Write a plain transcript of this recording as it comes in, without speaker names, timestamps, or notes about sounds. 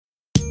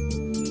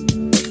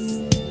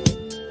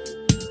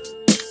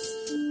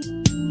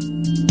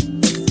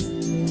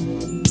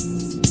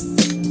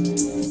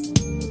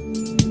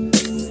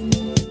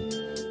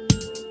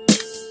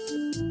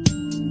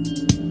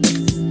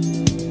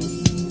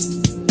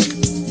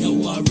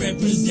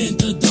represent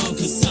the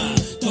darker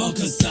side,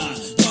 darker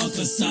side,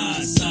 darker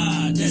side,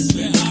 side. That's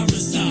where I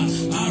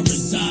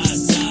reside,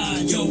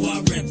 side. Yo, I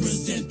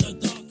represent the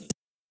darker side.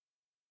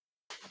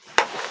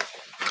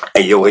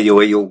 Hey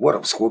yo, what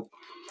up, squad?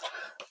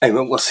 Hey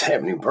man, what's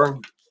happening,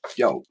 bro?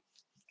 Yo,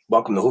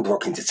 welcome to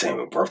HOODROK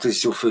Entertainment, bro. If this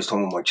is your first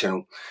time on my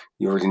channel,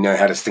 you already know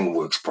how this thing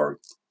works, bro.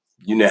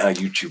 You know how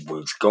YouTube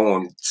works. Go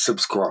on,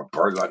 subscribe,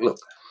 bro. Like, look,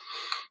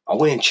 I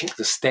went and checked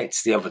the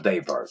stats the other day,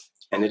 bro,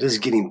 and it is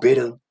getting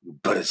better,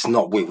 but it's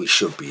not where we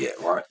should be at,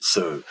 right?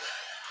 So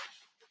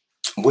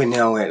we're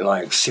now at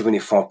like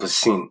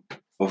 75%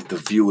 of the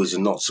viewers are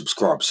not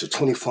subscribed. So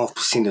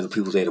 25% of the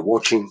people that are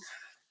watching,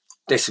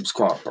 they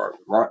subscribe, bro,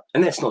 right?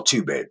 And that's not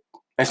too bad.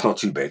 That's not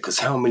too bad, because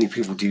how many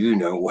people do you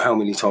know, or how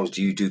many times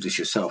do you do this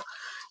yourself?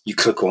 You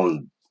click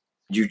on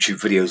YouTube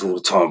videos all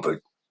the time, but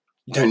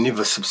you don't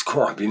never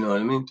subscribe, you know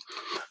what I mean?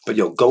 But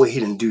yo, go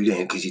ahead and do that,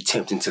 because you're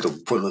tapped into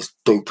the realest,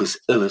 dopest,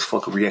 illest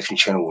fucking reaction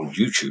channel on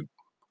YouTube.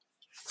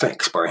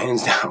 Facts, bro,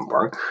 hands down,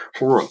 bro,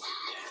 for real.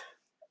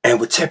 And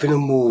we're tapping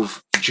in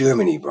with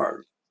Germany, bro.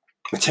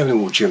 We're tapping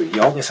in with Germany.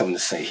 Y'all got something to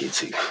say here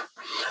too.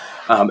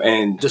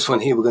 And this one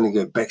here, we're going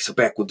to go back to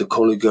back with the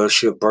KOLLEGAH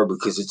shit, bro,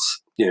 because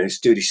it's, you know, it's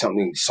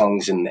 30-something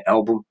songs in the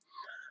album.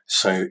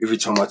 So every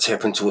time I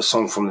tap into a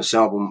song from this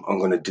album, I'm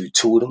going to do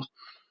 2 of them.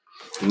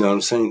 You know what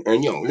I'm saying?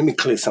 And yo, let me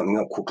clear something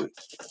up quickly.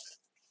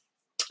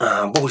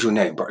 What was your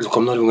name, bro? Look,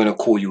 I'm not even going to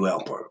call you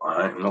out, bro. All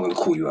right? I'm not going to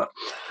call you out.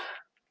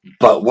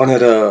 But one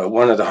of the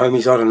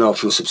homies, I don't know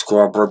if you're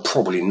subscribed, bro.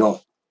 Probably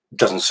not.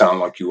 Doesn't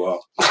sound like you are.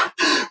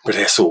 But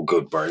that's all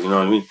good, bro. You know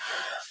what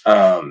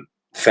I mean?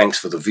 Thanks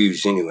for the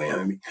views anyway,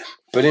 homie.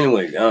 But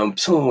anyway,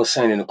 someone was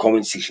saying in the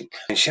comment section,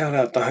 and shout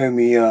out the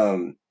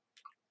homie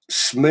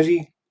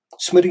Smitty.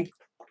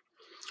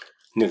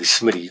 Nigga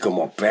Smitty, you got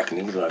my back,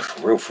 nigga. Like,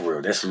 for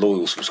real. That's a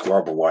loyal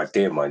subscriber right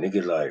there, my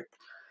nigga. Like,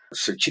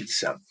 so check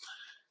this out.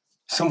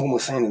 Someone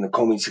was saying in the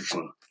comment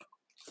section,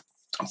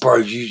 bro,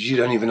 you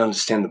don't even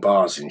understand the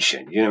bars and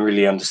shit. You don't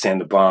really understand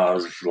the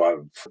bars. Like,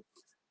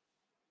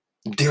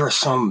 there are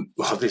some,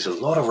 there's a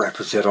lot of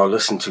rappers that I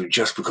listen to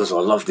just because I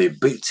love their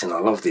beats and I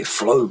love their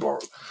flow, bro.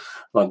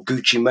 Like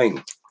Gucci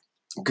Mane,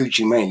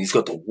 he's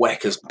got the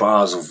wackest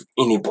bars of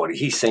anybody.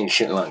 He's saying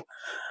shit like,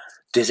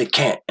 there's a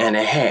cat and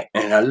a hat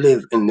and I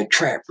live in the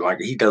trap. Like,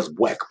 he does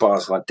whack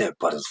bars like that,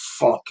 but his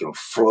fucking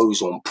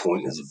flow's on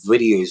point. His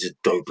videos are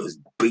dope. His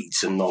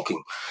beats are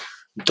knocking.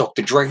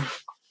 Dr. Dre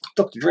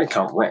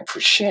can't rap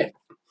for shit.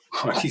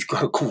 Like, he's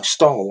got a cool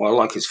style. I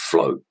like his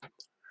flow.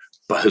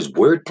 But his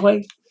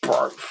wordplay,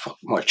 bro, fuck,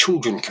 my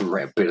children can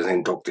rap better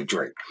than Dr.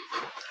 Dre.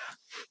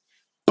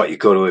 But you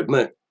got to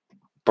admit,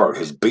 bro,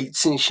 his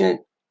beats and shit,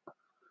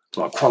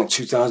 like Chronic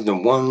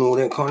 2001, all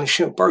that kind of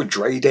shit, bro,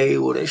 Dre Day,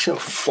 all that shit,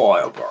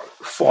 fire, bro,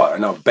 fire.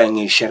 And I'll bang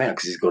his shit out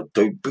because he's got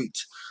dope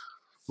beats.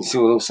 You see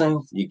what I'm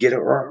saying? You get it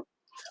right?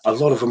 A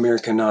lot of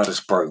American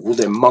artists, bro, all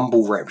that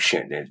mumble rap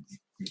shit, that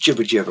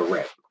jibber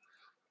rap.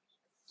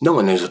 No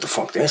one knows what the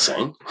fuck they're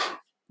saying.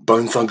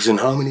 Bone Thugs and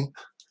Harmony,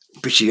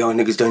 bitchy y'all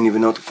niggas don't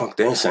even know what the fuck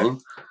they're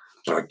saying.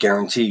 But I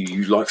guarantee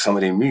you like some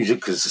of their music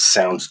because it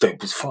sounds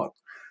dope as fuck.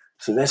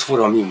 So that's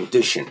what I mean with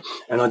this shit.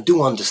 And I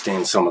do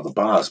understand some of the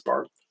bars,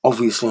 bro.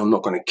 Obviously, I'm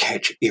not going to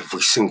catch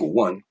every single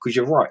one, because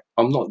you're right,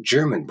 I'm not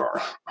German, bro.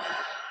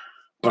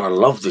 But I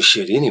love this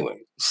shit anyway.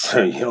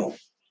 So, yo,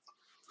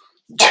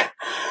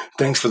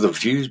 thanks for the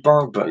views,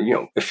 bro. But, you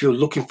know, if you're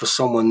looking for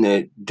someone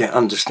that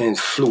understands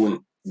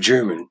fluent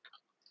German,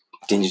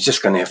 then you're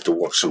just going to have to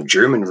watch some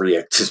German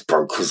reactors,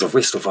 bro, because the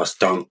rest of us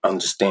don't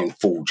understand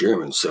full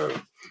German. So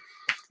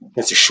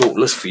that's a short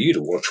list for you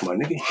to watch, my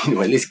nigga.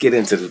 Anyway, let's get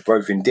into this,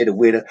 bro. Vendetta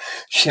Weather.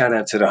 Shout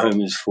out to the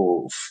homies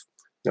for,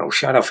 you know,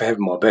 shout out for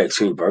having my back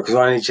too, bro, because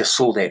I only just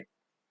saw that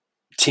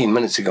 10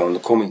 minutes ago in the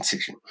comment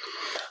section.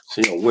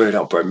 So, you know, word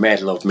up, bro.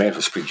 Mad love, mad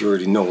respect. You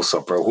already know what's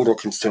up, bro.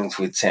 HOODROK Entertainment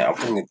for the town. I'm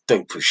bringing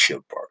dope for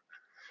shit, bro.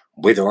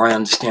 Whether I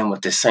understand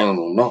what they're saying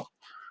or not,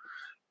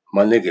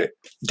 my nigga,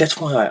 that's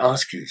why I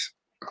ask you.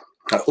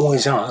 I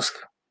always ask.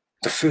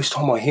 The first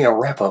time I hear a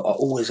rapper, I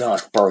always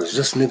ask, bro, is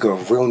this nigga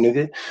a real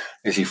nigga?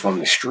 Is he from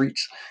the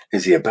streets?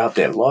 Is he about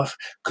that life?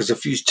 Because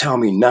if you tell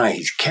me, nah,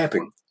 he's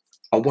capping,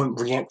 I won't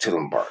react to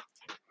them, bro.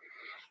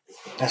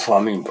 That's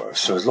what I mean, bro.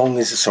 So as long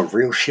as it's some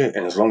real shit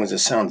and as long as it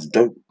sounds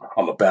dope,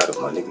 I'm about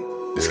it, my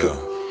nigga. Let's go.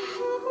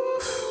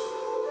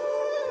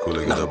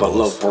 Nothing but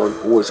love, bro.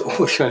 Always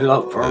show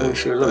love, bro. Always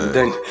show love.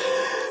 Then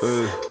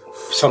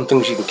some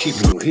things you can keep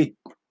in your head.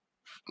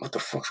 What the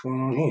fuck's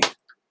going on here?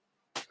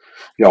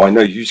 Yo, I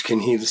know you can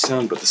hear the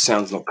sound, but the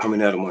sound's not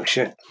coming out of my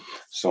shit.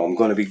 So I'm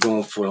going to be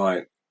going for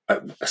like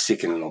a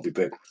second and I'll be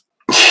back.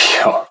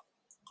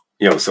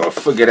 Yo, so I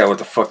figured out what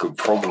the fucking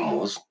problem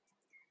was.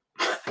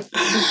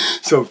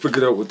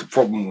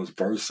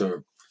 Bro.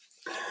 So,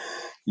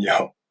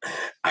 yo,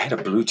 I had a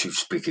Bluetooth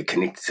speaker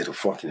connected to the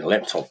fucking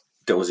laptop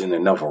that was in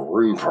another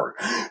room, bro.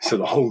 So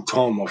the whole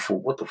time I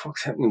thought, what the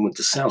fuck's happening with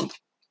the sound?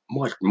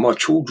 My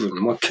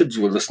children, my kids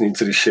were listening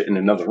to this shit in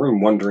another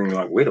room, wondering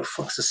like, where the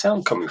fuck's the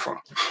sound coming from?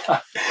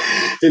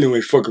 Anyway,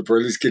 fuck it, bro.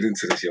 Let's get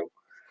into this, yo.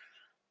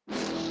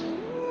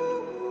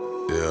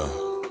 Yeah.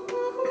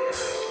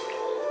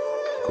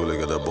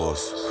 Kollege der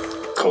Boss.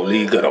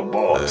 Kollegah der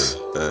Boss.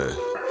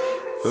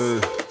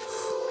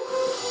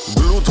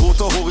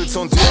 Blutroter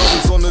Horizont, die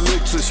Abendsonne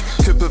legt sich.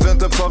 Kippe,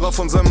 während der Pfarrer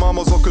von seinem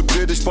Marmorsockel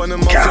predigt. Bei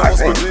einem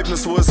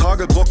Mafia-Hausbegräbnis, wo es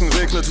Hagelbrocken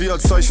regnet. Wie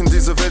als Zeichen,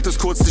 diese Welt ist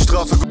kurz die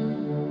Strafe.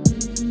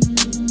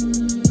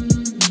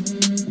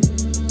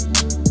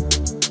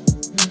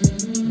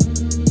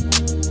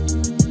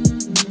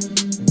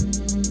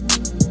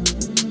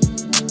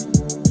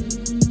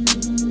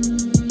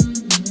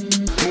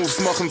 Moves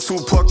machen,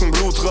 zupacken,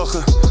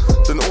 Blutrache.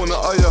 Denn ohne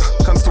Eier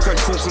kannst du keinen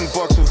Kuchen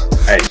backen.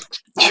 Hey,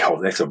 yo,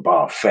 that's a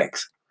bar of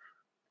facts.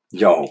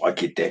 Yo, I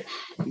get that.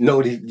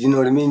 No, you know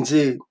what I mean,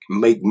 Zig?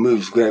 Make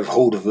moves, grab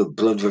hold of a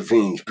blood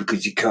revenge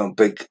because you can't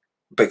bake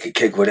a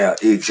cake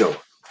without eggs. Yo,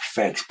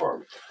 facts,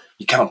 bro.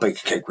 You can't bake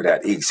a cake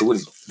without eggs. So what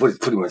is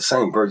pretty much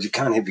saying, bro? You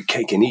can't have your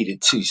cake and eat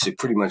it too. So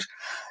pretty much,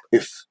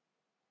 if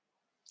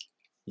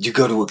you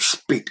got to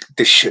expect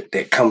the shit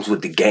that comes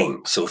with the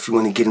game. So if you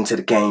want to get into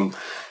the game,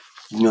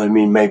 you know what I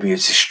mean? Maybe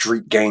it's a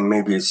street gang,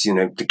 maybe it's, you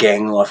know, the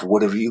gang life or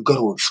whatever. You got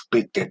to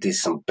expect that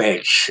there's some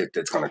bad shit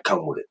that's going to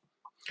come with it.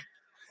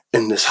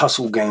 In this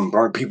hustle game,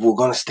 bro, people are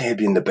going to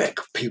stab you in the back.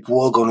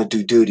 People are going to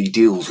do dirty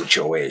deals with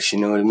your ass, you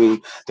know what I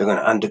mean? They're going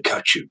to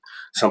undercut you.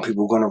 Some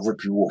people are going to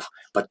rip you off.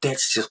 But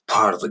that's just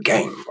part of the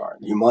game, bro.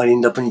 You might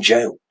end up in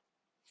jail.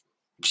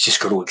 You just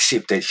got to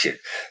accept that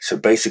shit. So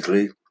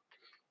basically,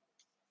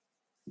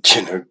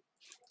 you know,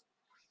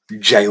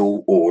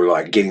 jail or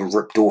like getting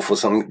ripped off or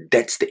something,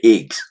 that's the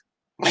eggs.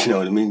 You know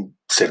what I mean?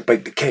 So to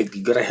bake the cake,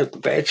 you gotta have the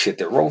bad shit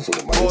that rolls with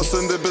it, man. Boss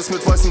in der Biss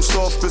mit weißem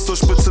Stoff, bis zur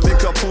Spitze wie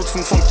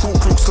Kapuzen von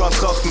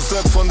Ku-Klux-Klan-Trachten.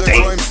 Step von der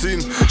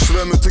Crime-Scene,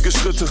 schwermütige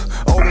Schritte,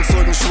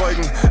 Augenzeugen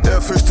schweigen,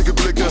 ehrfürchtige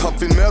Blicke.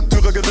 Hab wie ein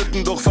Märtyrer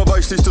gelitten, doch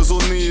verweichlichte so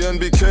nie.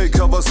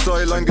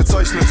 NBK-Cover-Style, ein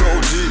gezeichneter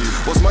OG.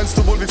 Was meinst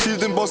du wohl, wie viel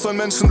dem Boss ein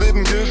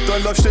Menschenleben gilt?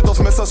 Dein Life steht auf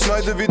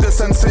Messerschneide wie der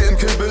Sensei in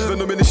Kill Bill. Wenn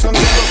du mir nicht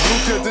langsam das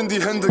Blutgeld in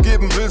die Hände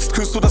geben willst,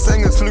 küsst du das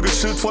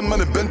Engelsflügelschild von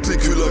meinem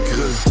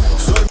Bentley-Kühlergrill.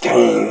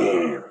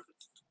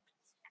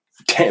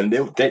 Damn,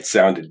 that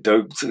sounded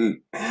dope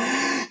too.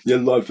 Your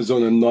life is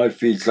on a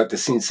knife edge like the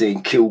sensei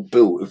in Kill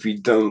Bill. If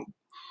you don't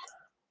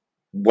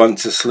want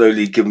to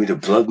slowly give me the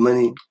blood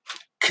money,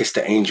 kiss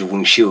the angel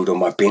windshield on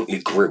my Bentley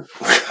grill.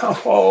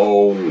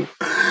 Oh,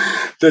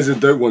 there's a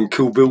dope one,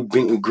 Kill Bill,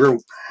 Bentley grill.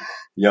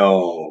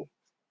 Yo,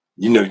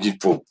 you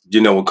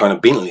know what kind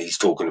of Bentley he's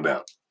talking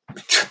about.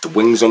 The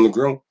wings on the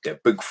grill,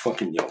 that big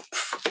fucking, yo,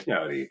 get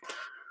out of here.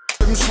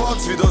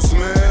 Schwarz wie das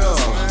Meer,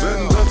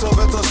 Vendetta,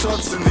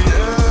 Wetterschatz in die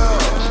Air.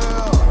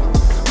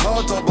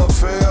 Hart aber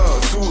fair,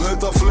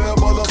 Zuhälter, Flair,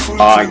 Baller,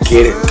 Full. I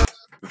get it.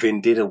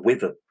 Vendetta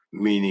weather,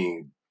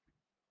 meaning,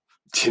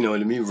 you know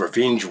what I mean?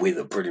 Revenge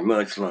weather, pretty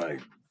much.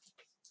 Like,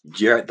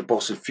 you're at the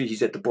boss's funeral.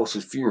 He's at the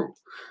boss's funeral.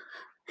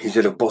 He's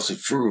at a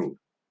boss's funeral.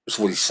 That's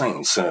what he's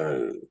saying.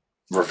 So,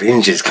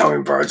 revenge is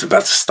coming, bro. It's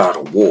about to start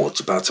a war.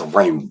 It's about to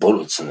rain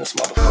bullets in this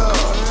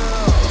motherfucker.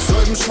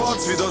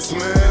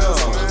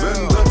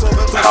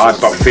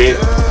 Hard but fair.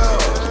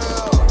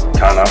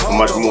 Can't ask for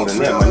much more than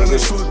that, my nigga.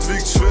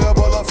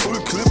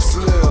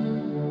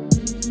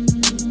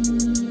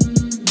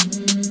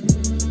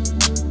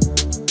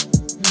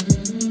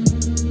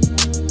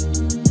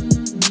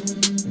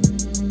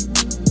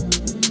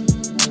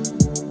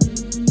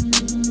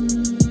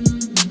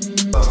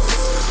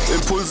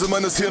 Impulse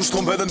meines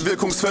Hirnstromwellen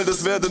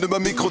Wirkungsfeldes werden über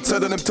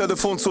Mikrozellen im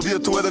Telefon zur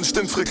virtuellen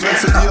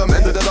Stimmfrequenzen, die am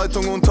Ende der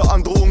Leitung unter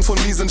Androhung von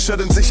miesen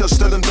Schellen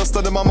sicherstellen, dass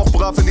deine Mama auch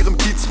brav in ihrem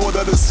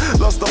Kiezbordell ist.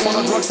 Lass da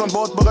 100 Drugs an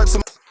Bord bereits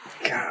im...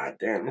 God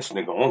damn, this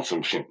nigga on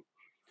some shit.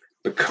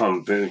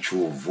 Become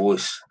virtual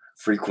voice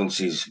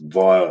frequencies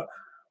via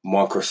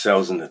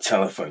microcells in the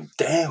telephone.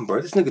 Damn,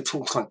 bro, this nigga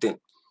talks like that.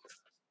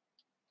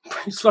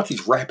 It's like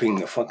he's rapping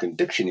the fucking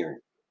dictionary.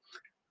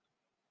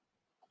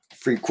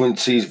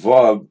 Frequencies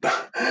via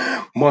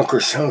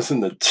microcells in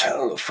the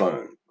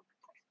telephone.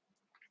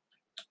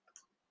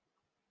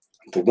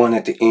 The one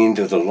at the end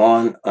of the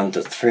line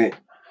under threat.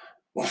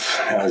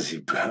 How's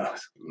you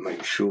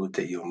make sure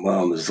that your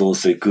mom is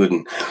also good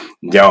and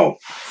yo,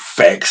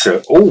 facts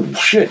are, oh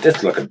shit,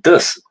 that's like a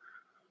diss.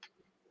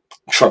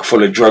 Truck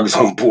full of drugs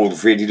on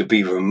board, ready to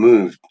be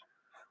removed.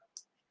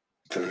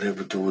 The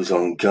Labrador is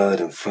on guard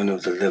in front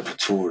of the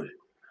laboratory.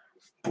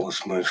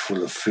 Boss man's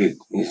full of fit.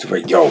 He's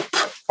like, yo,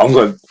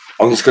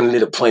 I'm just gonna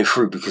let it play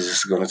through because this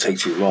is gonna take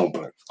too long,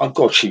 but I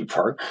got you,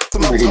 bro.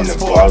 I'm reading the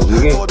Bible,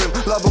 nigga.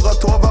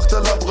 Laborator wacht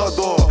der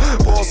Labrador.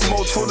 Boss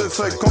Mode Full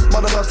Effekt, kommt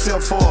meine Razzia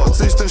vor.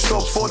 Zieh ich den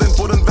Stoff vor den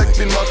Bullen weg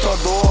wie ein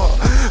Matador.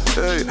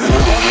 Ey,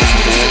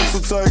 mir zu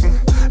zeigen.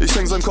 Ich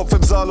häng seinen Kopf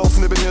im Saal auf,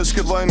 neben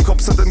Hirschgeweihen.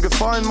 Kopf sind in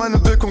Gefahr in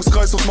meinem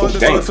Wirkungskreis und mal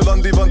den Teufel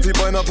an die Wand wie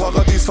bei einer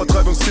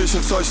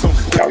Paradies-Vertreibungskirchenzeichnung.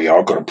 Yo,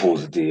 I gotta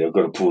pause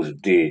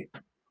it there.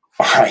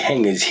 I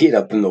hang his head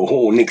up in the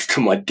hall next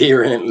to my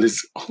deer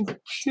antlers. Oh,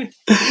 shit.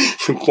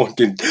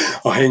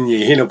 I hang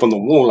your head up on the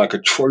wall like a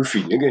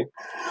trophy, nigga.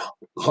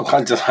 Like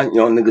I just hunt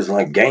y'all niggas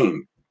like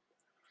game.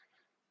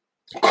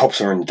 Cops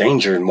are in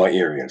danger in my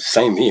area.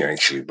 Same here,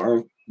 actually,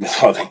 bro.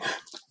 That's why I think,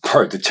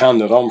 bro, the town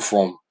that I'm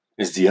from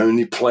is the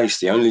only place,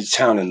 the only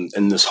town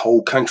in this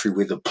whole country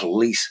where the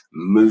police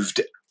moved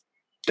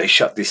They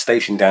shut this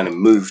station down and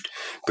moved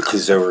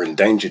because they were in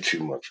danger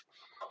too much.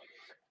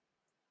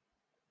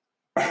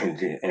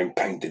 And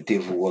paint the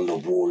devil on the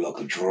wall like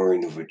a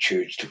drawing of a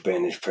church to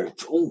banish power.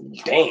 Oh,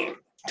 damn.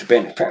 To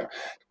banish power.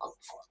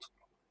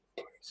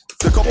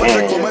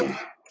 Damn.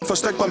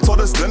 Versteckt beim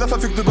Todesländer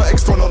verfügt über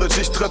extra knowledge.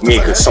 Ich treffe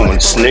yeah, because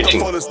someone's snitching.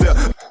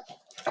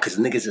 Because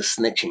niggas are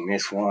snitching,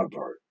 that's why,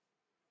 bro.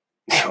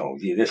 Oh,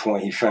 yeah, that's why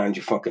he found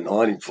your fucking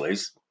hiding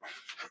place.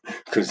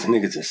 Because the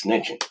niggas are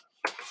snitching.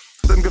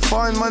 Den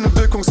Gefallen meinem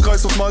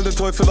Wirkungskreis und mal den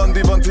Teufel an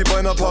die Wand wie bei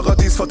einer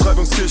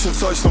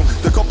Paradies-Vertreibungskirchenzeichnung.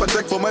 Der Kopf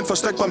entdeckt, wo mein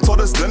Versteck beim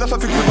Todesländer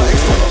verfügt über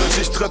extra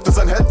knowledge. Ich treffe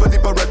sein Head, wenn die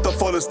Beretta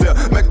voll ist. Der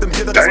merkt ihm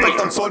jeder Respekt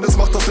am Zoll. Das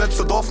macht das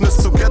letzte Dorfnis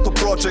zu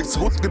Ghetto-Projects.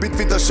 Hutgebiet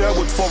wie der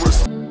Sherwood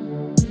Forest.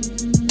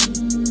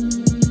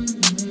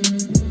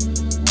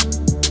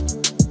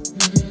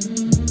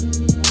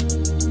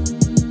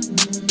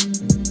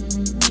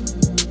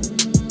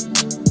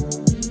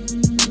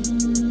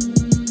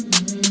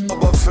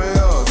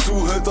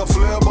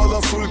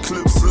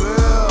 Fullclips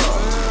leer,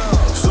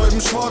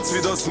 Scheiben schwarz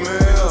wie das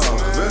Meer,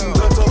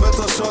 Vendetta,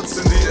 Wetterschatz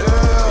in die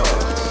Air.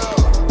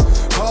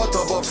 Hart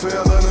aber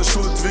fair, deine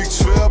Schuld wiegt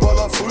schwer,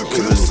 Baller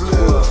Fullclips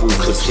leer.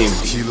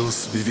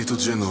 Kilos wie Vito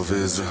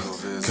Genovese,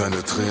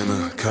 keine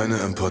Träne, keine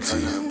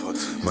Empathie.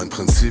 Mein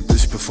Prinzip,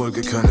 ich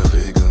befolge keine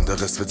Regeln, der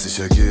Rest wird sich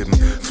ergeben,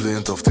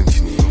 flehend auf den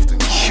Knien.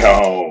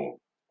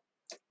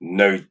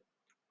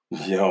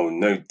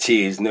 No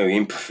tears, no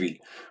empathy.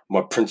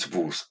 My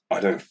principles,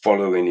 I don't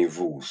follow any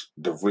rules.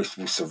 The rest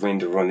will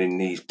surrender on their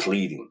knees,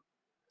 pleading.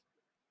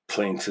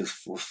 Plaintiffs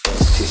for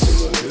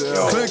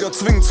testimony. Kläger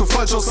zwingen zu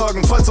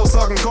Falschaussagen.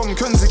 Falschaussagen kommen,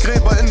 können sie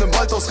Gräber in dem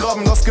Wald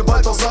ausgraben. Lass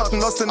Gewalt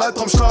ausarten, lass den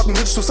Albtraum starten.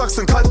 Bitch, du sagst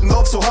den kalten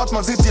Lauf so hart,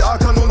 man sieht die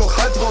AK nur noch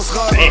halb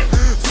rausragen.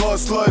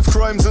 Fast Life,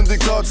 Crime,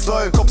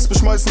 Syndikat-Style. Cops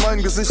beschmeißen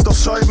mein Gesicht auf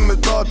Scheiben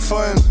mit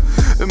Dartpfeilen.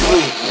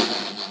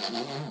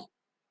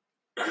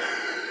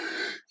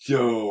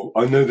 Yo,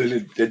 I know that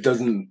it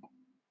doesn't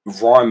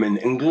rhyme in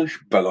English,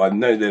 but I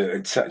know that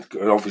it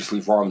obviously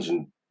rhymes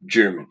in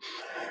German.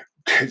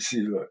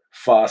 See, look,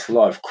 fast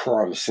life,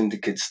 crime,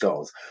 syndicate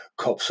styles.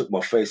 Cops at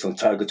my face on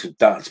targets with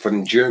darts, but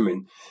in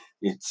German,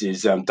 it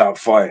is dart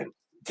firing.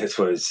 That's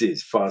what it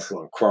says. Fast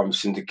life, crime,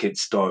 syndicate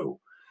style.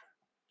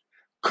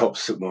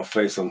 Cops at my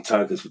face on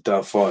targets with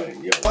dart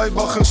firing.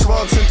 Dreifachen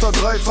schwarz hinter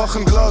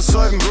dreifachen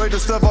Glasscheiben.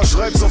 Greatest ever,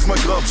 schreib's auf mein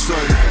Grabstein.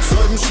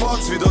 Scheiben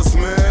schwarz wie das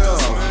Meer.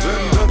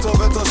 Vendetta,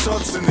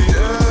 Wetterschatz in die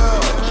Air.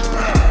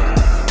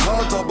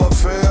 Hart aber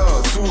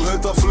fair,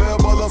 Zuhälter Flair,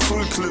 Baller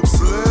Fullclips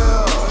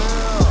leer.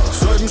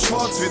 Scheiben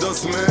schwarz wie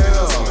das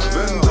Meer,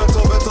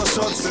 Vendetta,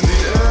 Wetterschatz in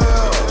die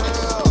Air.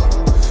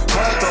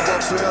 Hart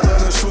aber fair,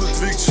 deine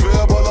Schuld wiegt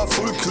schwer, Baller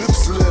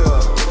Fullclips leer.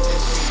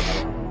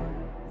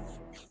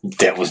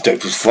 That was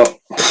dope as fuck.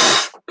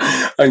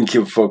 I don't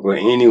give a fuck what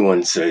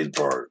anyone says,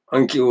 bro. I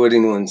don't care what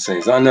anyone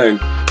says. I know.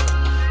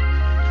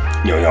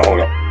 Yo,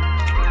 hold up.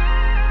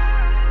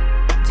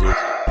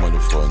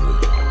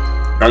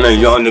 I know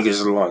y'all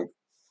niggas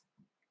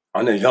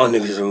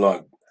are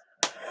like,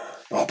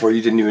 oh, bro,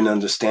 you didn't even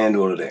understand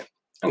all of that.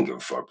 I don't give a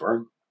fuck,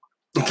 bro.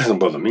 It doesn't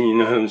bother me, you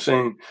know what I'm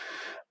saying?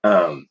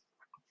 I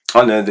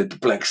know that the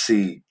Black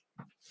Sea,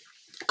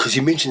 because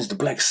he mentions the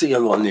Black Sea a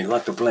lot in there,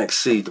 like the Black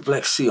Sea. The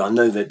Black Sea, I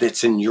know that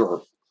that's in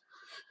Europe.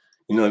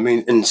 You know what I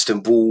mean?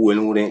 Istanbul and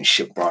all that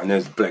shit, bro. I know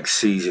the Black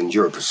Sea's in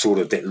Europe. It's sort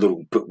of that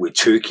little bit where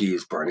Turkey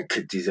is, bro. And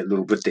there's that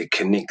little bit that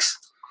connects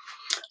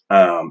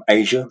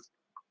Asia.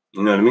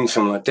 You know what I mean?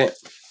 Something like that.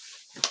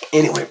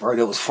 Anyway, bro,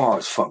 that was far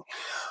as fuck.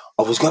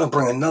 I was gonna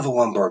bring another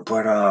one, bro,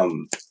 but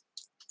I'm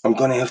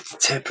gonna have to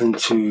tap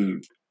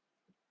into.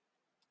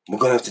 We're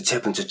gonna have to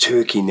tap into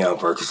Turkey now,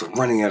 bro, because I'm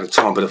running out of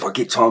time. But if I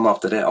get time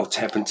after that, I'll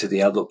tap into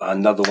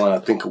another one. I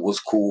think it was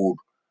called.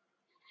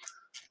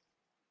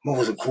 What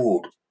was it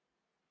called?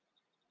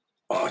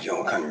 Oh,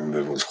 yo, I can't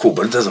remember what it's called,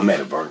 but it doesn't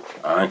matter, bro.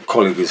 Alright,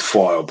 Kollegah is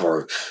fire,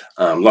 bro.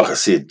 Like I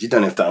said, you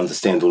don't have to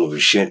understand all of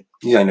his shit.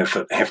 You don't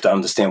have to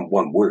understand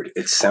one word.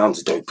 It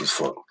sounds dope as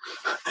fuck.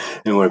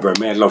 Anyway, bro,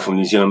 mad love from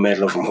New Zealand, mad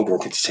love from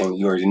HOODROK Entertainment.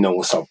 You already know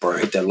what's up, bro.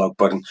 Hit that like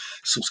button.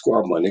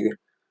 Subscribe, my nigga.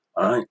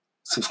 Alright?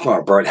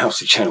 Subscribe, bro. It helps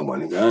the channel, my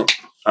nigga.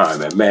 Alright,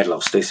 man. Mad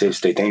love. Stay safe,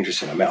 stay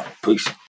dangerous, and I'm out. Peace.